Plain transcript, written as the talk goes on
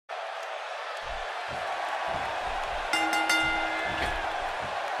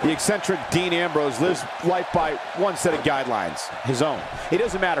The eccentric Dean Ambrose lives life by one set of guidelines, his own. It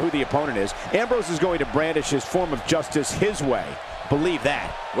doesn't matter who the opponent is. Ambrose is going to brandish his form of justice his way. Believe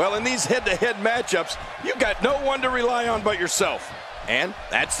that. Well, in these head-to-head matchups, you got no one to rely on but yourself. And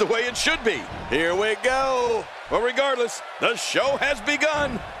that's the way it should be. Here we go. Well, regardless, the show has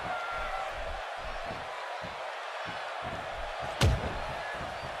begun.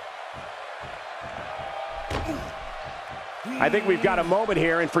 I think we've got a moment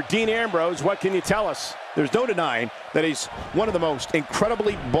here, and for Dean Ambrose, what can you tell us? There's no denying that he's one of the most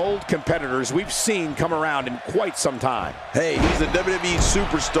incredibly bold competitors we've seen come around in quite some time. Hey, he's a WWE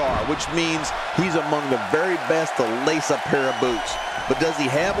superstar, which means he's among the very best to lace a pair of boots. But does he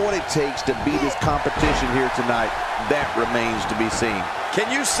have what it takes to beat his competition here tonight? That remains to be seen.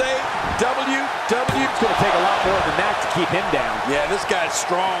 Can you say WWE? It's going to take a lot more than that to keep him down. Yeah, this guy's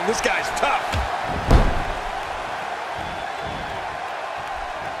strong. This guy's tough.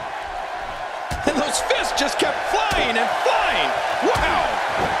 And those fists just kept flying and flying. Wow!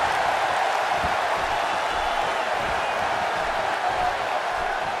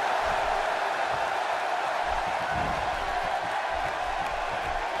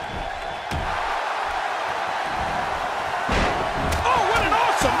 Oh, what an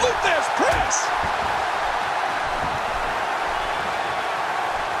awesome Luthez press!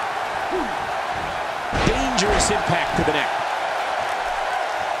 Dangerous impact to the neck.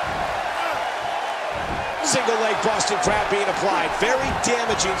 Single leg Boston Crab being applied. Very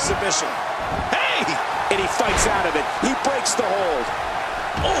damaging submission. Hey! And he fights out of it. He breaks the hold.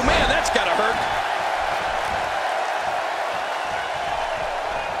 Oh, man, that's gotta hurt.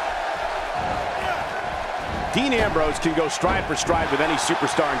 Dean Ambrose can go stride for stride with any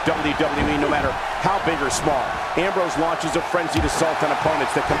superstar in WWE, no matter how big or small. Ambrose launches a frenzied assault on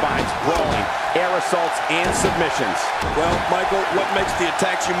opponents that combines brawling, air assaults, and submissions. Well, Michael, what makes the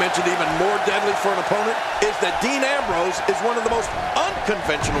attacks you mentioned even more deadly for an opponent is that Dean Ambrose is one of the most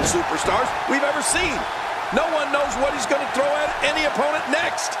unconventional superstars we've ever seen. No one knows what he's going to throw at any opponent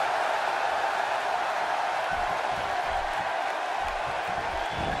next.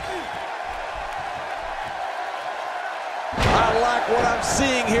 I like what I'm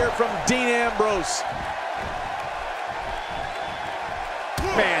seeing here from Dean Ambrose.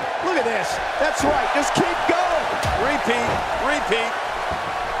 Man, look at this. That's right. Just keep going. Repeat, repeat.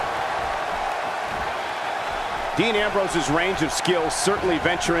 Dean Ambrose's range of skills certainly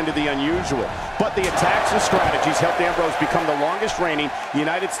venture into the unusual, but the attacks and strategies helped Ambrose become the longest reigning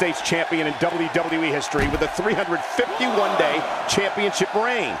United States champion in WWE history with a 351-day championship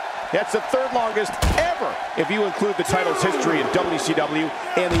reign. That's the third longest ever if you include the title's history in WCW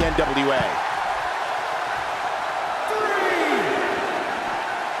and the NWA.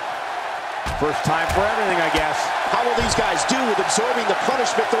 First time for everything, I guess. How will these guys do with absorbing the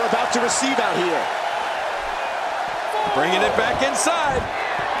punishment they're about to receive out here? Bringing it back inside.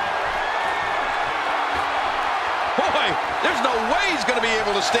 Boy, there's no way he's going to be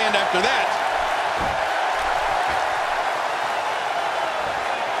able to stand after that.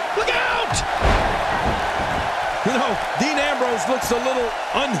 Look out! You know, Dean Ambrose looks a little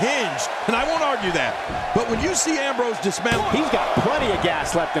unhinged, and I won't argue that. But when you see Ambrose dismantle, He's got plenty of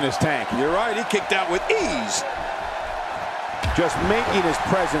gas left in his tank. you're right, he kicked out with ease. Just making his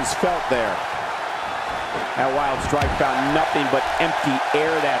presence felt there. That wild strike found nothing but empty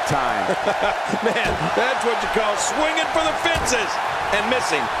air that time. Man, that's what you call swinging for the fences and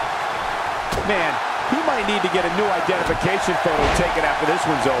missing. Man, he might need to get a new identification photo taken after this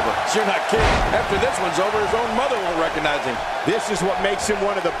one's over. You're not kidding. After this one's over, his own mother won't recognize him. This is what makes him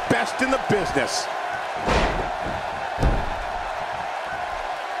one of the best in the business.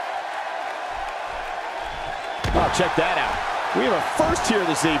 Oh, check that out. We have a first here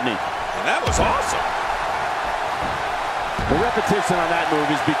this evening. And that was awesome. The repetition on that move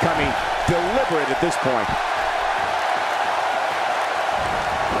is becoming deliberate at this point.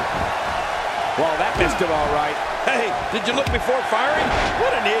 Well, that missed him all right. Hey, did you look before firing?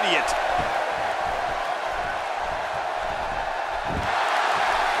 What an idiot.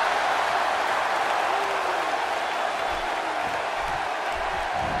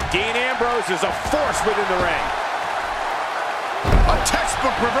 Dean Ambrose is a force within the ring. A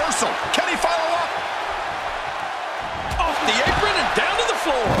textbook reversal. Can he follow up? Off the apron and down to the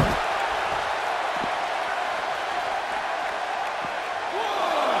floor.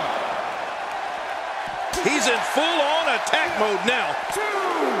 He's in full-on attack mode now.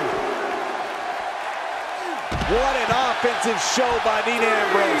 What an offensive show by Dean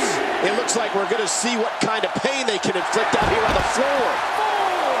Ambrose. It looks like we're going to see what kind of pain they can inflict out here on the floor.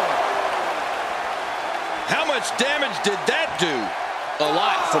 How much damage did that do? a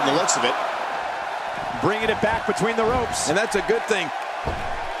lot from the looks of it. Bringing it back between the ropes. And that's a good thing.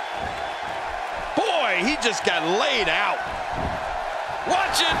 Boy, he just got laid out.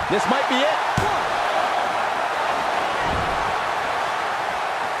 Watch it. This might be it.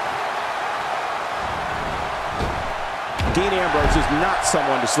 Dean Ambrose is not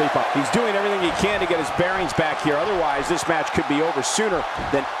someone to sleep on. He's doing everything he can to get his bearings back here. Otherwise, this match could be over sooner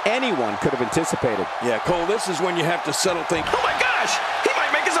than anyone could have anticipated. Yeah, Cole, this is when you have to settle things. Oh, my gosh! He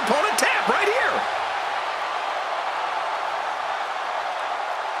might make his opponent tap right here.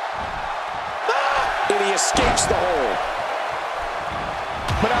 And he escapes the hole.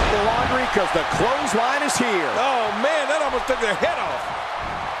 Put out the laundry because the clothesline is here. Oh, man, that almost took their head off.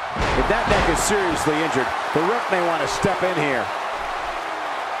 If that neck is seriously injured, the ref may want to step in here.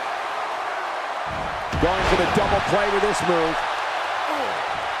 Going for the double play with this move.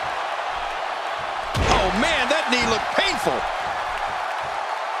 Oh, man, that knee looked painful.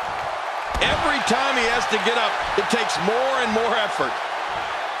 Every time he has to get up, it takes more and more effort.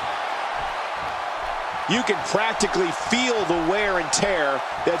 You can practically feel the wear and tear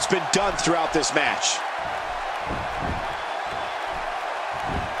that's been done throughout this match.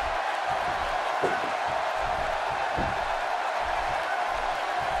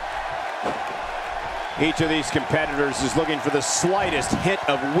 Each of these competitors is looking for the slightest hint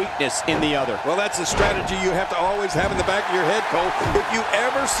of weakness in the other. Well, that's a strategy you have to always have in the back of your head, Cole. If you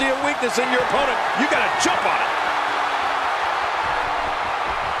ever see a weakness in your opponent, you got to jump on it.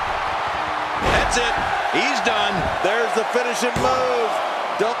 That's it. He's done. There's the finishing move.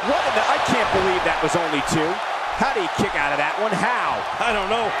 I can't believe that was only two. How do you kick out of that one? How? I don't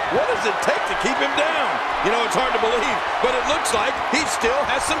know. What does it take to keep him down? You know, it's hard to believe, but it looks like he still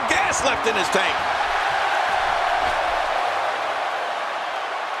has some gas left in his tank.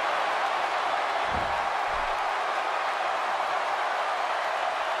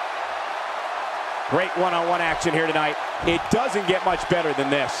 Great one-on-one action here tonight. It doesn't get much better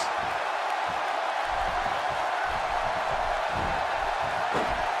than this.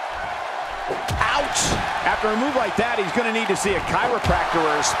 Ouch! After a move like that, he's going to need to see a chiropractor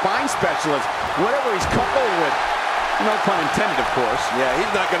or a spine specialist, whatever he's comfortable with. No pun intended, of course. Yeah,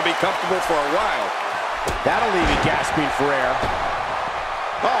 he's not going to be comfortable for a while. That'll leave you gasping for air.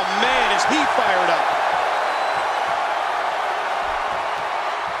 Oh, man, is he fired up.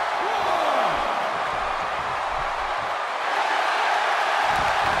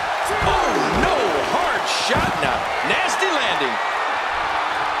 Oh, no, hard shot now. Nasty landing.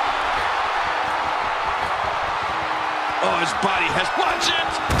 Oh, his body has, watch it.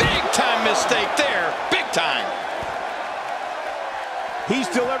 Big time mistake there. Big time. He's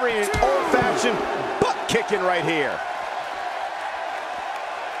delivering an old-fashioned butt kicking right here.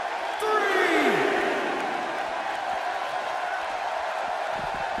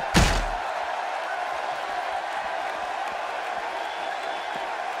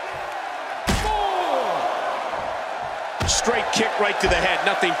 Straight kick right to the head.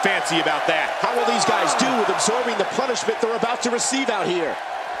 Nothing fancy about that. How will these guys do with absorbing the punishment they're about to receive out here?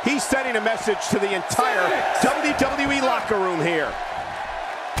 He's sending a message to the entire WWE locker room here.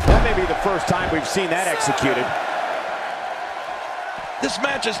 That may be the first time we've seen that executed. This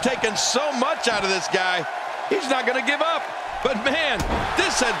match has taken so much out of this guy. He's not going to give up. But, man,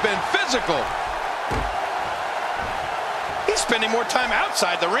 this has been physical. He's spending more time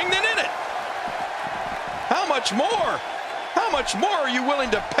outside the ring than in it. How much more? How much more are you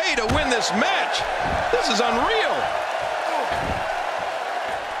willing to pay to win this match? This is unreal.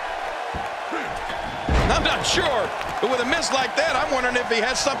 I'm not sure, but with a miss like that, I'm wondering if he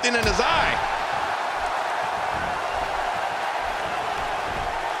has something in his eye.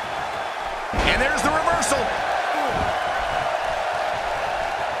 And there's the reversal.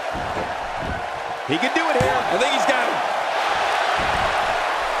 He can do it here. I think he's got him.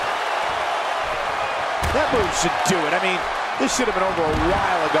 That move should do it. I mean, this should have been over a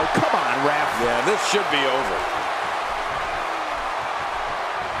while ago. Come on, ref. Yeah, this should be over.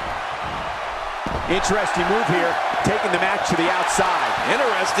 Interesting move here, taking the match to the outside.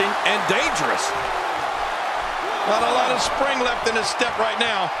 Interesting and dangerous. Not a lot of spring left in his step right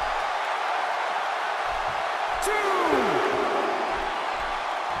now.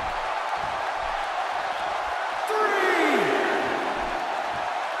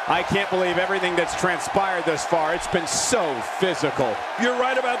 I can't believe everything that's transpired thus far. It's been so physical. You're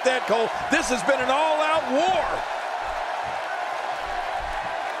right about that, Cole. This has been an all-out war.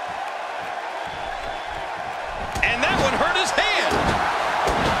 And that one hurt his hand.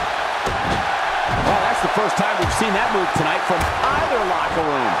 Well, that's the first time we've seen that move tonight from either locker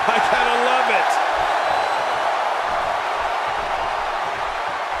room. I gotta love it.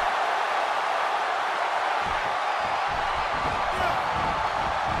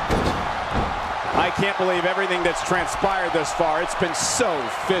 I can't believe everything that's transpired thus far. It's been so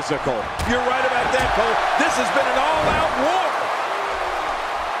physical. You're right about that, Cole. This has been an all-out war.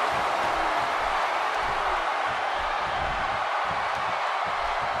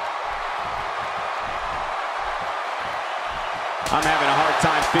 I'm having a hard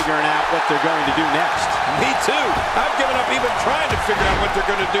time figuring out what they're going to do next. Me too. I've given up even trying to figure out what they're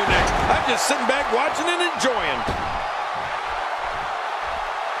going to do next. I'm just sitting back watching and enjoying.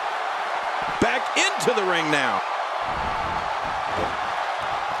 Back into the ring now.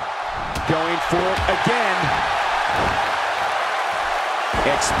 Going for it again.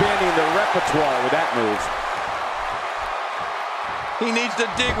 Expanding the repertoire with that move. He needs to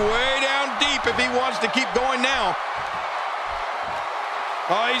dig way down deep if he wants to keep going now.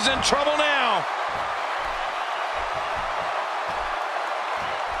 Oh, he's in trouble now.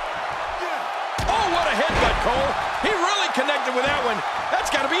 Oh, what a headbutt, Cole. He really connected with that one.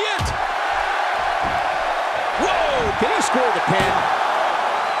 That's got to be it. Whoa! Can he score the pin?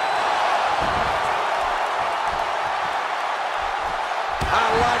 I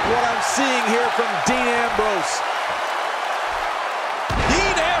like what I'm seeing here from Dean Ambrose.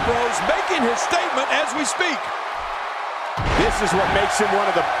 Dean Ambrose making his statement as we speak. This is what makes him one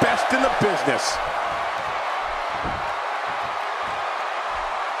of the best in the business.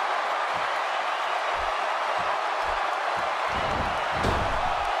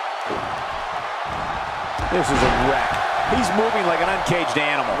 This is a wreck. He's moving like an uncaged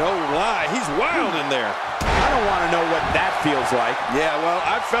animal. No lie, he's wild in there. I don't want to know what that feels like. Yeah, well,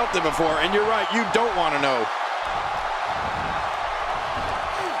 I've felt it before, and you're right, you don't want to know.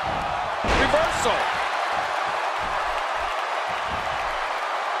 Reversal.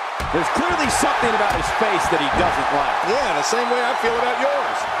 There's clearly something about his face that he doesn't like. Yeah, the same way I feel about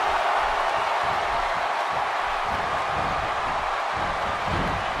yours.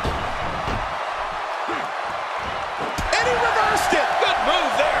 And he reversed it. Good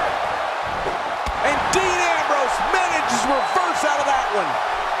move there. And Dean Ambrose manages reverse out of that one.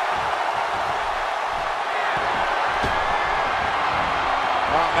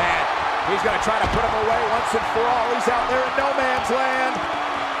 Oh, man. He's going to try to put him away once and for all. He's out there in no man's land.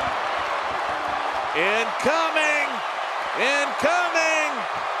 Incoming! Incoming!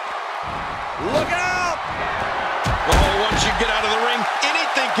 Look out! Oh, once you get out of the ring,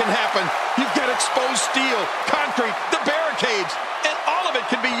 anything can happen. You've got exposed steel, concrete, the barricades, and all of it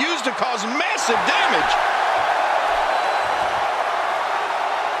can be used to cause massive damage.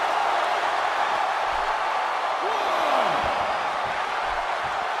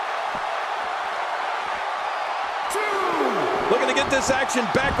 Looking to get this action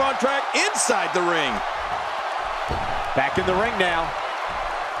back on track inside the ring. Back in the ring now.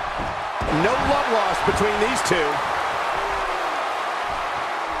 No love lost between these two.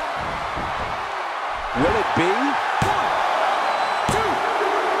 Will it be? 1, 2.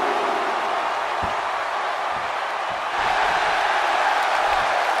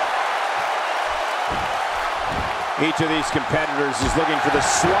 Each of these competitors is looking for the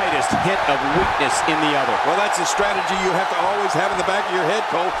slightest hint of weakness in the other. Well, that's a strategy you have to always have in the back of your head,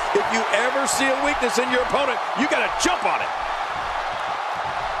 Cole. If you ever see a weakness in your opponent, you got to jump on it.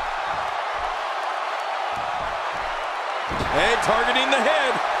 Hey, targeting the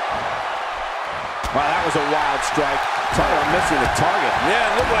head. Wow, that was a wild strike. Talk about missing the target. Yeah,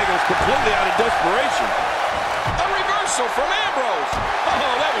 it looked like it was completely out of desperation. A reversal from Ambrose.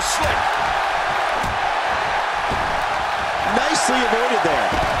 Oh, that was slick. Nicely avoided there.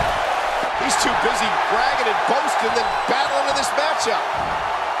 He's too busy bragging and boasting than battling in this matchup.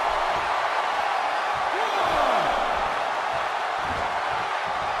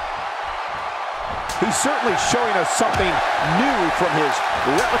 He's certainly showing us something new from his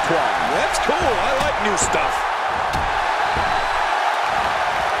repertoire. That's cool. I like new stuff.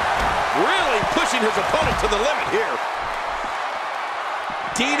 Really pushing his opponent to the limit here.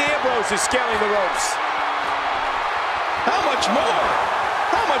 Dean Ambrose is scaling the ropes. How much more?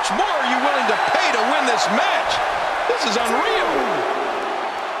 How much more are you willing to pay to win this match? This is unreal.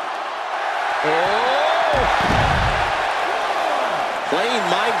 Oh! Playing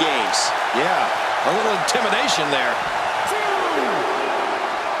mind games. Yeah, a little intimidation there.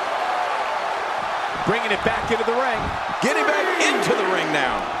 Bringing it back into the ring. Getting back into the ring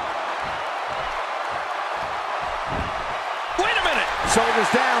now. Wait a minute. Shoulders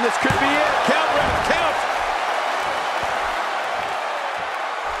down. This could be it. Count, ref, count.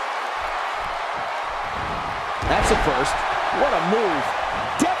 That's a first. What a move.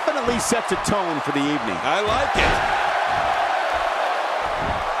 Definitely sets a tone for the evening. I like it.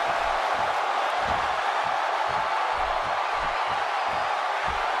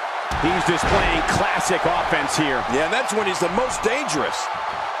 He's displaying classic offense here. Yeah, and that's when he's the most dangerous.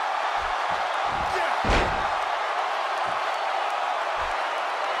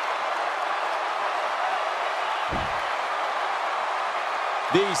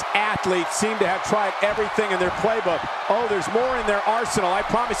 These athletes seem to have tried everything in their playbook. Oh, there's more in their arsenal, I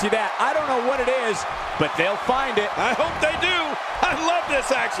promise you that. I don't know what it is, but they'll find it. I hope they do. I love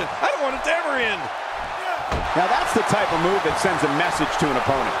this action. I don't want it to ever end. Now that's the type of move that sends a message to an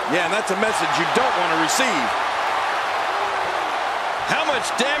opponent. Yeah, and that's a message you don't want to receive. How much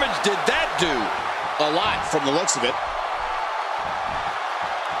damage did that do? A lot from the looks of it.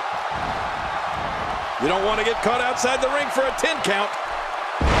 You don't want to get caught outside the ring for a 10 count.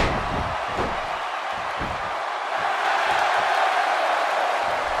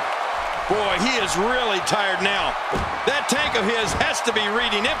 Boy, he is really tired now. That tank of his has to be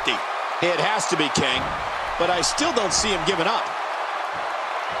reading empty. It has to be, King, but I still don't see him giving up.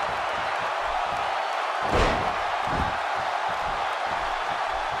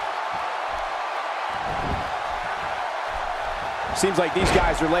 Seems like these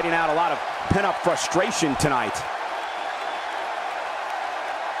guys are letting out a lot of pent-up frustration tonight.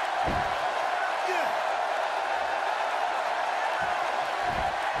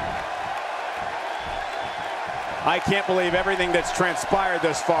 I can't believe everything that's transpired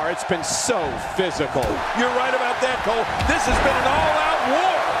thus far. It's been so physical. You're right about that, Cole. This has been an all-out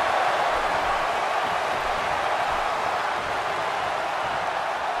war.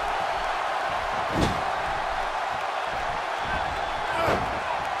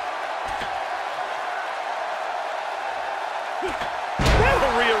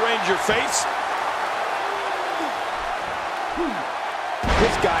 That'll rearrange your face.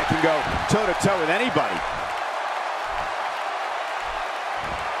 This guy can go toe-to-toe with anybody.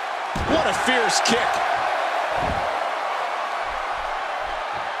 What a fierce kick.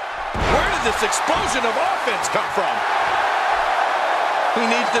 Where did this explosion of offense come from? He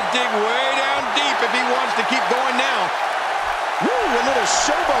needs to dig way down deep if he wants to keep going now. Woo, a little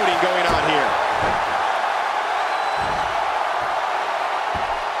showboating going on here.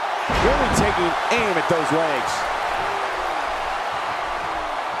 Really taking aim at those legs.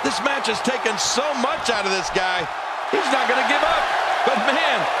 This match has taken so much out of this guy. He's not going to give up. But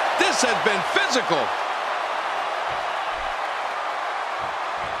man, this has been physical.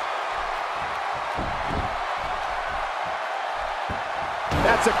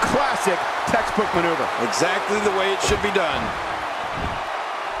 That's a classic textbook maneuver. Exactly the way it should be done.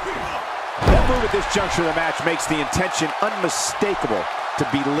 That move at this juncture of the match makes the intention unmistakable to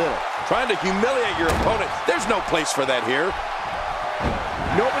belittle. Trying to humiliate your opponent. There's no place for that here.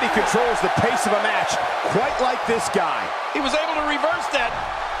 Nobody controls the pace of a match quite like this guy. He was able to reverse that.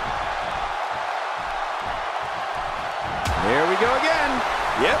 There we go again.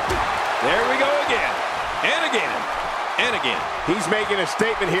 Yep, there we go again. And again. And again. He's making a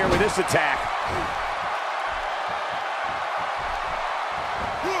statement here with this attack.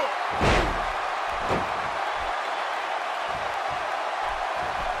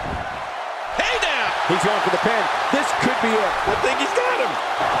 Hey now! He's going for the pin. This could be it. I think he's got him.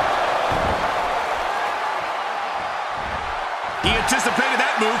 He anticipated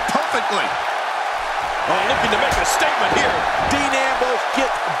that move perfectly. Oh, looking to make a statement here. Dean Ambrose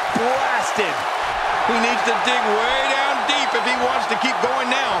gets blasted. He needs to dig way down deep if he wants to keep going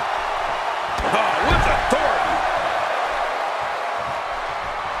now. Oh, with authority.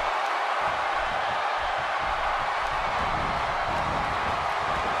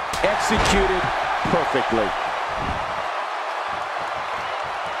 Executed perfectly.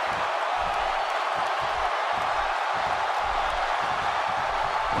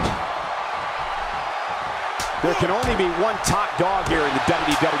 There can only be one top dog here in the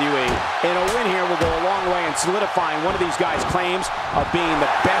WWE, and a win here will go a long way in solidifying one of these guys' claims of being the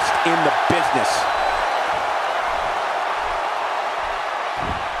best in the business.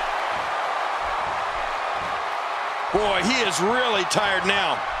 Boy, he is really tired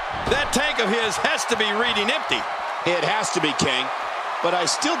now. That tank of his has to be reading empty. It has to be, King, but I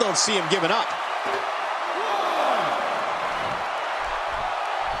still don't see him giving up.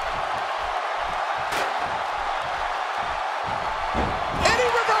 And he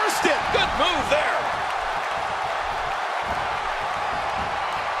reversed it. Good move there.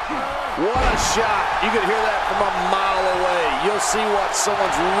 What a shot. You can hear that from a mile away. You'll see what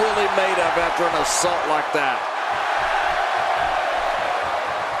someone's really made of after an assault like that.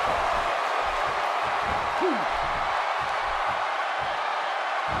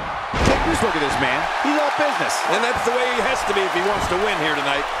 Just look at this man. He's all business. And that's the way he has to be if he wants to win here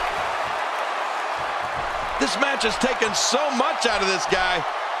tonight. This match has taken so much out of this guy.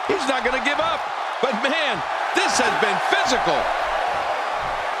 He's not going to give up. But, man, this has been physical.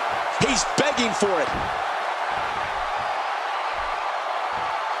 He's begging for it.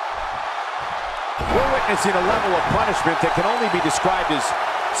 We're witnessing a level of punishment that can only be described as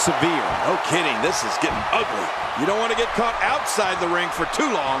severe. No kidding, this is getting ugly. You don't want to get caught outside the ring for too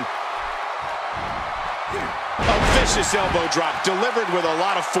long. A vicious elbow drop delivered with a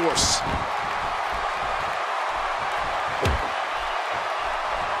lot of force.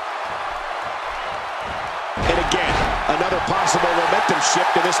 And again, another possible momentum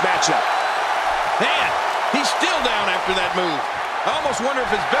shift in this matchup. Man, he's still down after that move. I almost wonder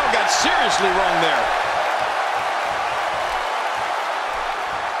if his bell got seriously wrong there.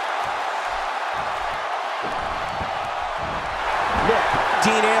 Look,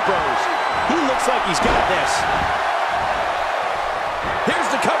 Dean Ambrose. He looks like he's got this. Here's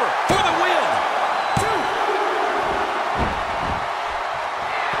the cover for the win.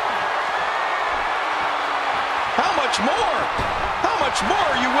 How much more? How much more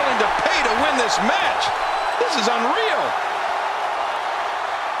are you willing to pay to win this match? This is unreal.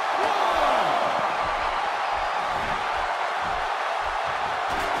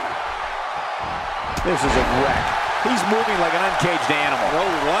 This is a wreck. He's moving like an uncaged animal. No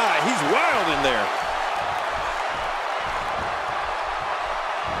lie, he's wild in there.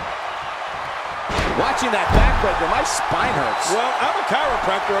 Watching that backbreaker, my spine hurts. Well, I'm a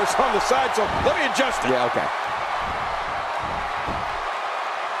chiropractor. It's on the side, so let me adjust it. Yeah, okay.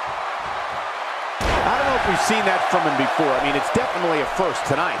 I don't know if we've seen that from him before. I mean, it's definitely a first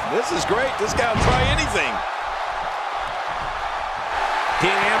tonight. This is great. This guy will try anything.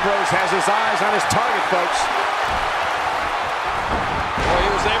 Dean Ambrose has his eyes on his target, folks. Boy,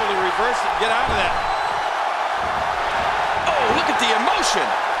 he was able to reverse it and get out of that. Oh, look at the emotion.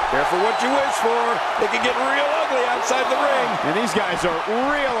 Careful what you wish for. It can get real ugly outside the ring. And these guys are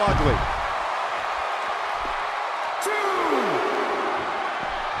real ugly.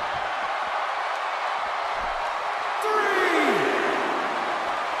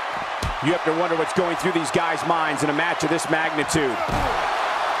 You have to wonder what's going through these guys' minds in a match of this magnitude.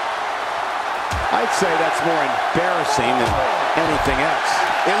 I'd say that's more embarrassing than anything else.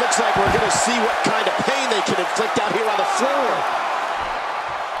 It looks like we're going to see what kind of pain they can inflict out here on the floor.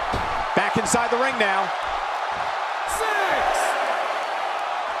 Back inside the ring now. 6.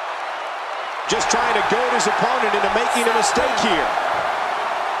 Just trying to goad his opponent into making a mistake here.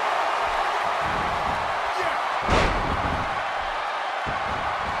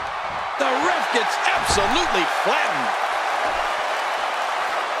 The ref gets absolutely flattened.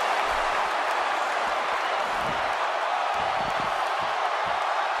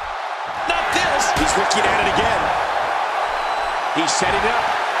 Not this. He's looking at it again. He's setting it up.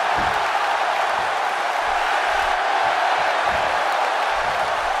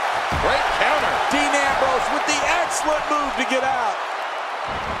 Great counter. Dean Ambrose with the excellent move to get out.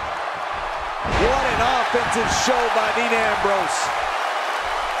 What an offensive show by Dean Ambrose.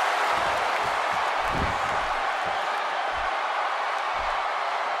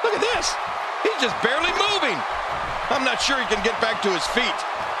 Look at this. He's just barely moving. I'm not sure he can get back to his feet.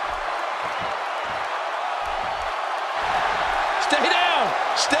 Stay down.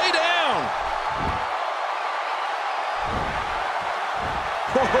 Stay down.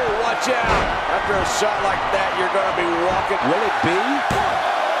 Oh, watch out. After a shot like that, you're going to be walking. Will it be? 1,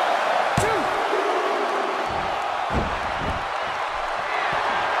 2.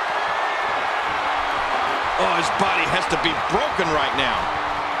 Oh, his body has to be broken right now.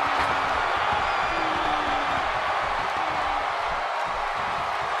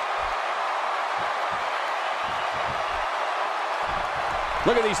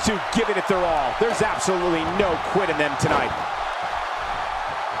 Look at these two giving it their all. There's absolutely no quit in them tonight.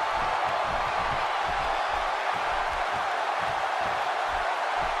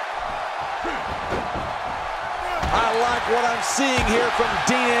 I like what I'm seeing here from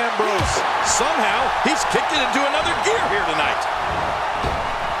Dean Ambrose. Somehow, he's kicked it into another gear here tonight.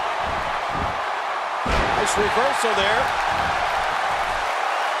 Nice reversal there.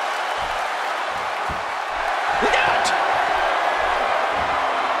 Look out!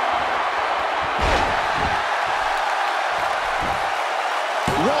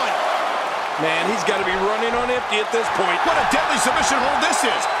 One. Man, he's got to be running on empty at this point. What a deadly submission hold this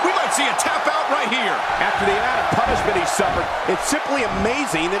is. We might see a tap out right here. After the amount of punishment he suffered, it's simply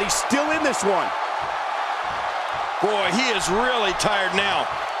amazing that he's still in this one. Boy, he is really tired now.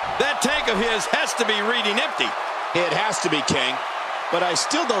 That tank of his has to be reading empty. It has to be, King. But I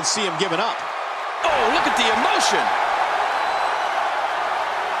still don't see him giving up. Oh, look at the emotion.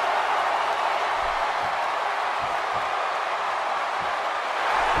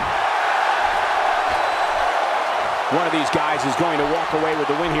 one of these guys is going to walk away with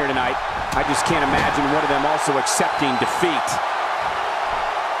the win here tonight. I just can't imagine one of them also accepting defeat.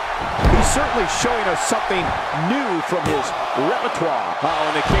 He's certainly showing us something new from his repertoire. Oh,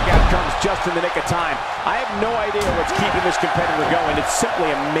 and the kick out comes just in the nick of time. I have no idea what's keeping this competitor going. It's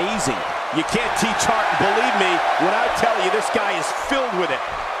simply amazing. You can't teach heart, and believe me when I tell you this guy is filled with it.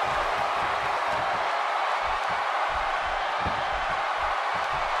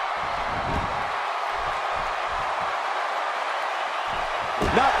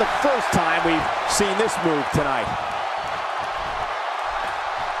 Not the first time we've seen this move tonight.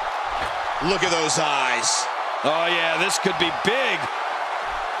 Look at those eyes. Oh, yeah, this could be big.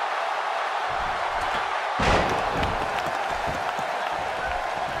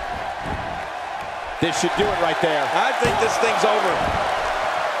 This should do it right there. I think this thing's over.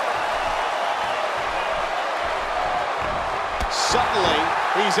 Suddenly,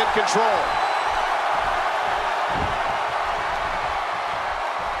 he's in control.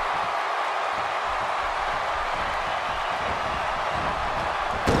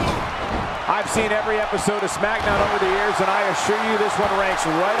 I've seen every episode of SmackDown over the years, and I assure you this one ranks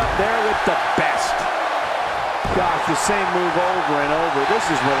right up there with the best. Gosh, the same move over and over. This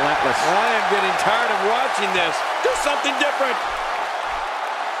is relentless. I am getting tired of watching this. Do something different.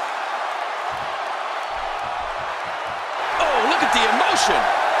 Oh, look at the emotion.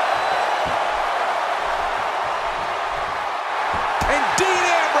 And Dean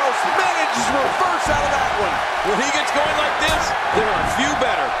Ambrose manages to reverse out of that one. When he gets going like this, there are a few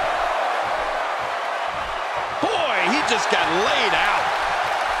better. Boy, he just got laid out.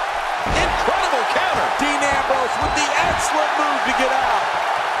 Incredible counter. Dean Ambrose with the excellent move to get out.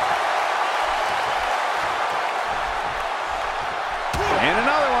 And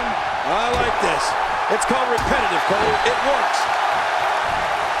another one. I like this. It's called repetitive, Cole. It works.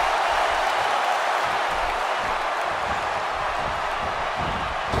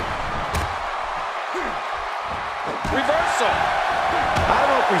 Reversal. I don't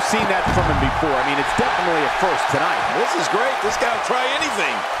know if we've seen that from him before. I mean, it's definitely a first tonight. This is great. This guy will try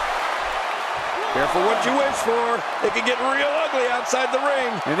anything. Careful what you wish for. It can get real ugly outside the ring.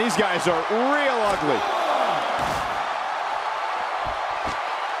 And these guys are real ugly.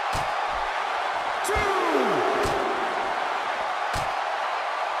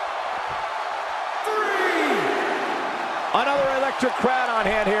 Another electric crowd on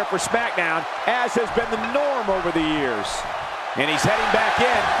hand here for SmackDown, as has been the norm over the years. And he's heading back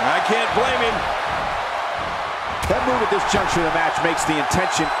in. I can't blame him. That move at this juncture of the match makes the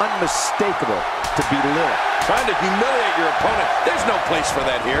intention unmistakable to belittle. Trying to humiliate your opponent. There's no place for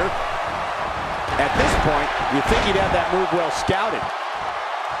that here. At this point, you think he'd have that move well scouted.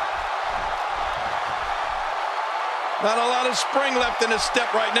 Not a lot of spring left in his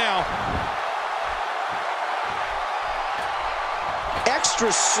step right now.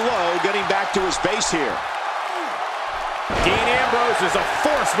 Extra slow getting back to his base here. Dean Ambrose is a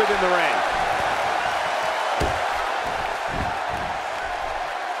force within the ring.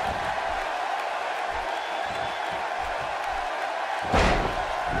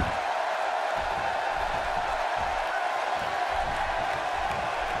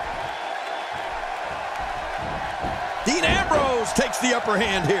 Dean Ambrose takes the upper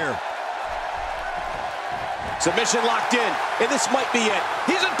hand here. Submission locked in, and this might be it.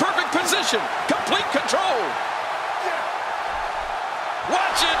 He's in perfect position. Complete control.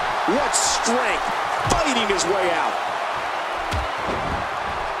 Watch it. What strength, fighting his way out.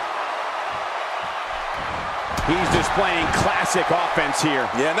 He's displaying classic offense here.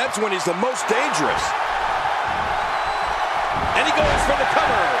 Yeah, and that's when he's the most dangerous. And he goes for the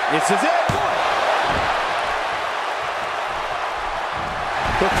cover. This is it.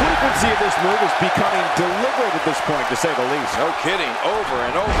 The frequency of this move is becoming deliberate at this point, to say the least. No kidding. Over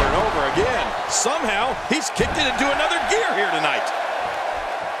and over and over again. Somehow, he's kicked it into another gear here tonight.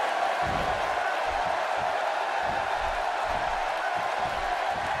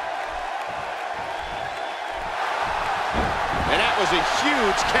 And that was a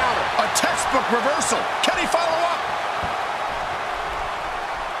huge counter. A textbook reversal. Can he follow up?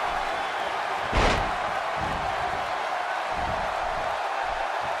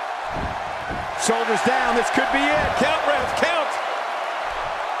 Shoulders down, this could be it. Count, ref, count.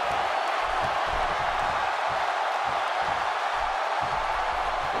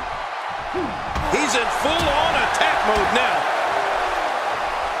 He's in full-on attack mode now.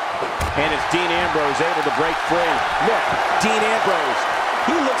 And it's Dean Ambrose able to break free. Look, Dean Ambrose,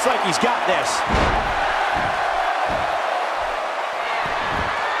 he looks like he's got this.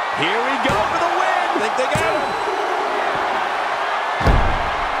 Here we go for the win. Think they got him.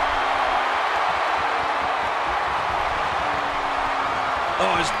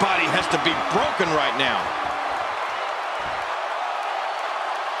 Oh, his body has to be broken right now.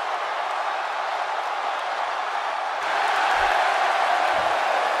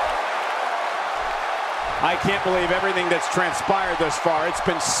 I can't believe everything that's transpired thus far. It's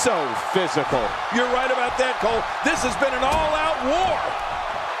been so physical. You're right about that, Cole. This has been an all-out war.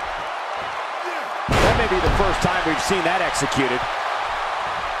 That may be the first time we've seen that executed.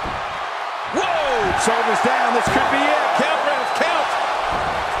 Whoa! Shoulders down. This could be it. Count, Ralph, count.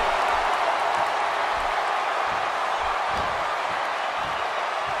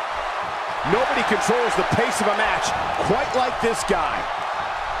 Nobody controls the pace of a match quite like this guy.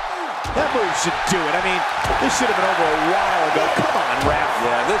 That move should do it. I mean, this should have been over a while ago. Come on, Ralph.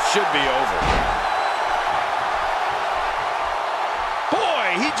 Yeah, this should be over.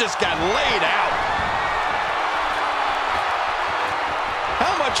 Boy, he just got laid out.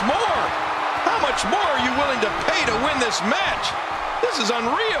 How much more? How much more are you willing to pay to win this match? This is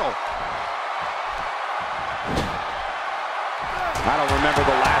unreal. I don't remember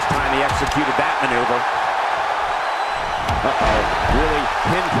the last time he executed that maneuver. Uh-oh, really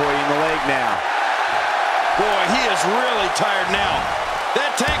pinpointing the leg now. Boy, he is really tired now.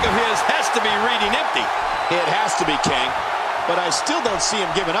 That tank of his has to be reading empty. It has to be, King, but I still don't see him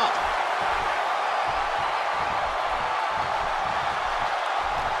giving up.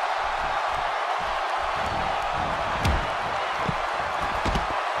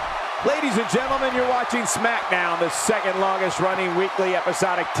 Ladies and gentlemen, you're watching SmackDown, the second longest running weekly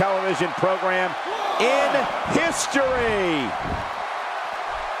episodic television program in history.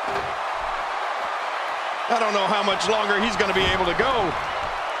 I don't know how much longer he's going to be able to go.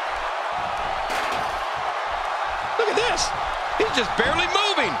 Look at this. He's just barely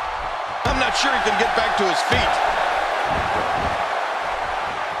moving. I'm not sure he can get back to his feet.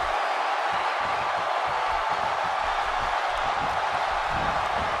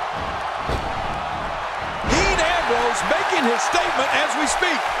 Ambrose making his statement as we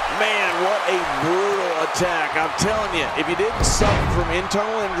speak. Man, what a brutal attack. I'm telling you, if you didn't suffer from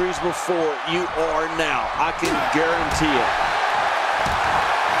internal injuries before, you are now. I can guarantee it.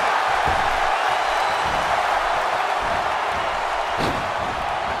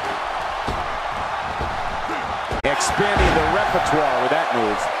 Expanding the repertoire with that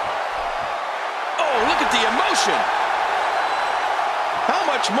move. Oh, look at the emotion. How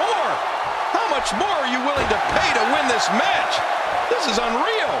much more? How much more are you willing to pay to win this match? This is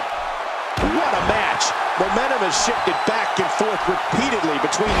unreal. What a match. Momentum has shifted back and forth repeatedly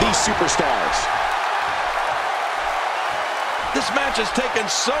between these superstars. This match has taken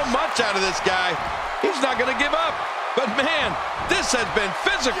so much out of this guy. He's not going to give up. But man, this has been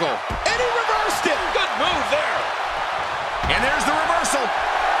physical. And he reversed it. Good move there. And there's the reversal.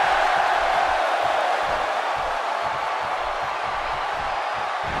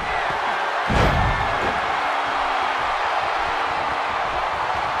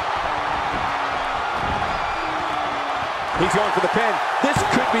 He's going for the pin. This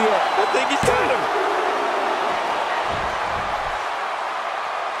could be it. I think he's got him.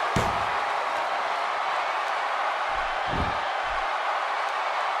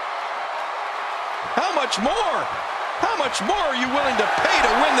 How much more? How much more are you willing to pay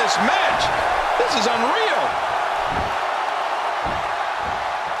to win this match? This is unreal.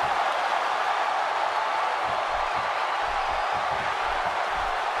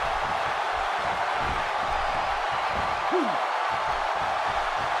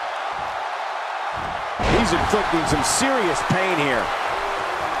 He's inflicting some serious pain here.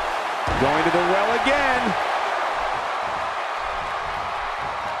 Going to the well again.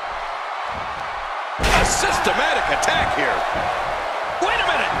 A systematic attack here. Wait a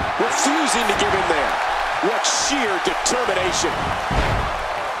minute. Refusing to give in there. What sheer determination.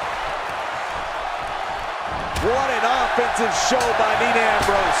 What an offensive show by Dean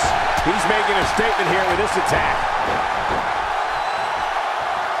Ambrose. He's making a statement here with this attack.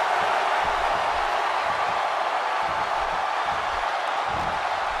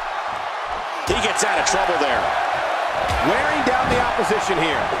 He gets out of trouble there. Wearing down the opposition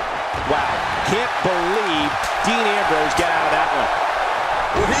here. Wow, can't believe Dean Ambrose got out of that one.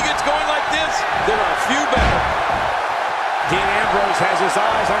 When he gets going like this, there are a few better. Dean Ambrose has his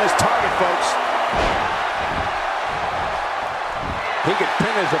eyes on his target, folks. He could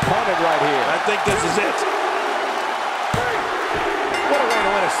pin his opponent right here. I think this is it. What a way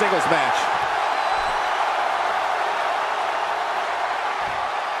to win a singles match.